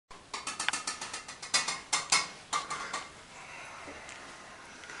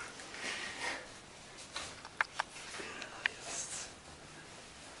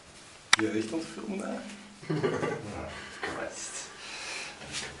Je echt aan het filmen, hè? Christ.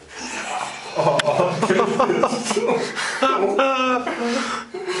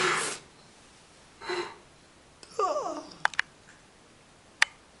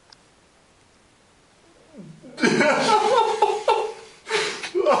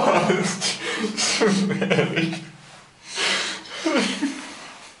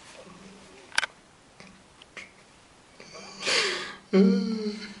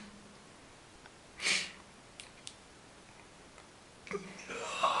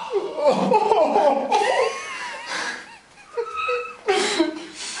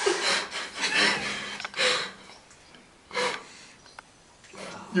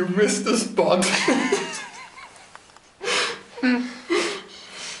 You missed the spot.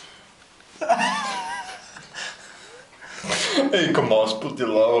 Hey, kom maar, spoed die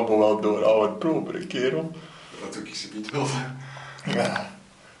lavabo wel door, hou het proper, kerel. Dat doe ik ze niet wel. Ja.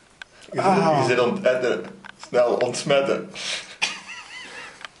 Je zit aan het eten. Snel ontsmetten.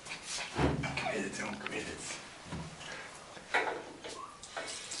 Ik weet het, jong, ik weet het.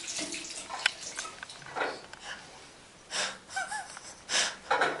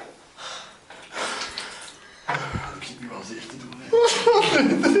 Ik zit nu wel zeer te doen, hè.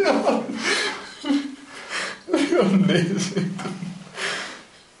 Ja, nee, dat is niet.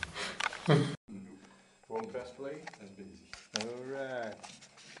 Gewoon press play en is bezig. Allright.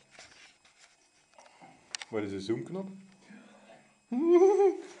 Waar is de zoomknop?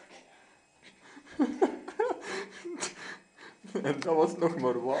 En dat was nog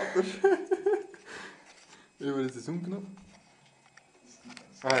maar water. Hey, waar is de zoomknop?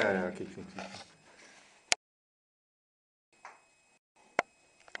 Ah ja, kijk, kijk.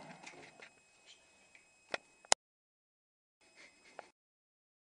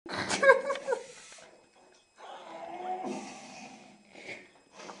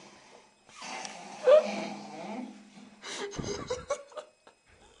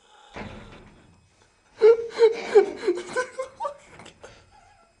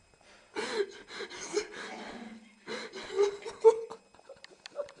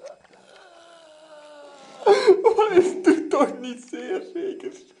 Maar het doet toch niet zeer,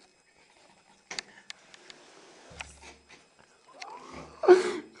 zeker?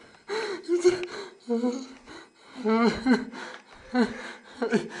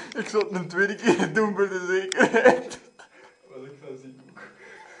 Ik zal het een tweede keer doen voor de zekerheid. Wat ik van zie ook.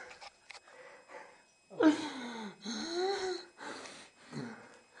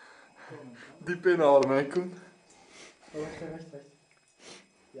 Diep inademen, hè, Koen. Wacht.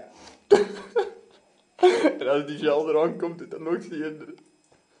 Ja. En als die gel eraan komt, is dat nog zeerder.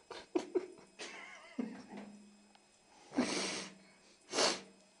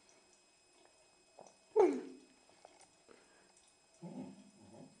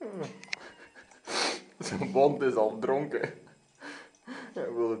 Zijn band is al dronken.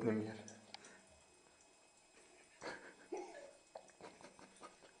 Hij wil het niet meer.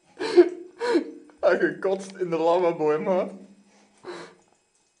 Hij gekotst in de lavabo, hè, maat.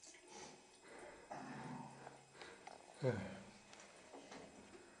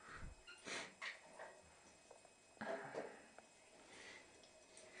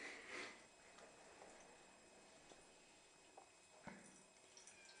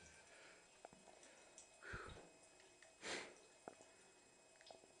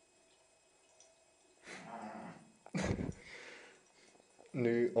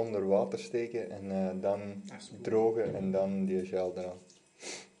 Nu onder water steken en dan drogen en dan die gel eraan.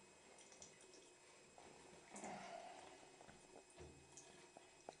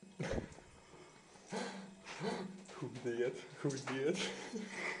 Goed dieet, goed dieet.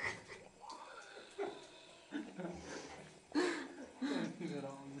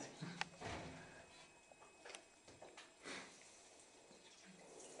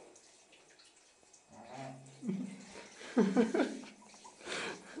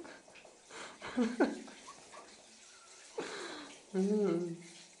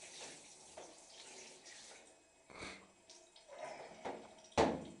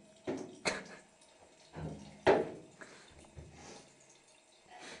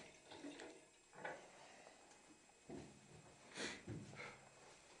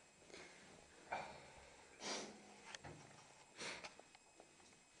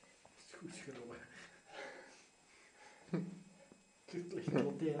 Goed schrobben. Het ligt al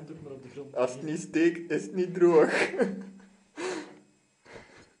het een toch maar op de grond. Als het niet steekt, is het niet droog.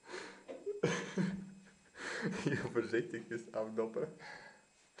 Heel voorzichtig eens afdoppen.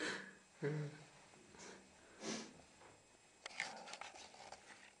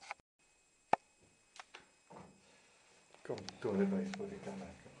 Kom, doe dit maar eens voor de camera.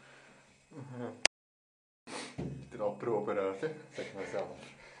 Ja. Ziet er al proper uit, hè? Zeg maar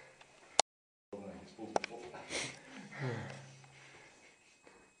zelf.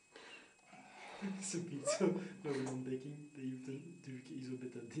 Zoiets zo, nog een ontdekking. Dat je een duwtje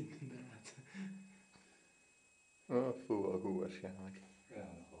isobetadine inderdaad. Oh, dat voelt wel goed waarschijnlijk. Ja, dat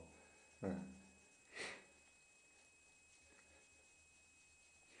wel. Ja.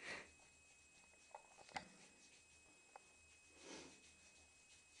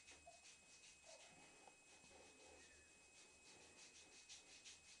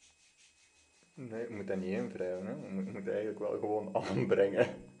 Nee, je moet dat niet invrijven, hè. Je moet eigenlijk wel gewoon aanbrengen.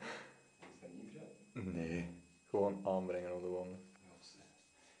 Is dat niet vrij? Nee, gewoon aanbrengen op de wonden. Ja,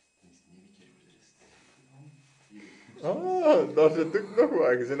 dan is het niet een keer voor de rest. Hier. Ah, daar zit ook nog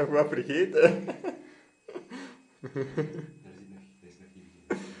wat. Je bent nog wat vergeten. Er is nog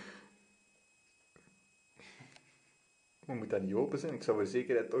hier. Maar moet dat niet open zijn? Ik zou voor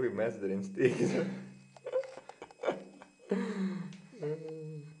zekerheid toch een mes erin steken. Zo.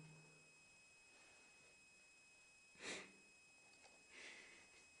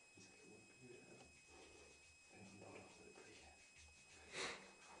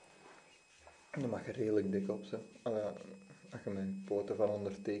 Dan mag je redelijk dik op, zo. Als je mijn poten van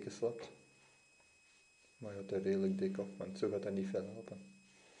onder teken slaat. Maar je gaat er redelijk dik op, want zo gaat dat niet veel helpen.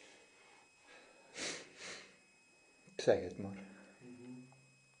 Ik zeg het maar.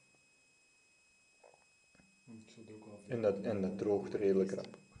 Ik zou het ook wel En dat droogt redelijk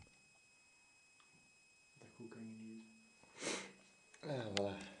rap. Dat goed kan je niet. Ja,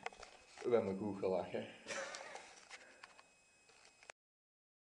 voilà. We hebben goed gelachen.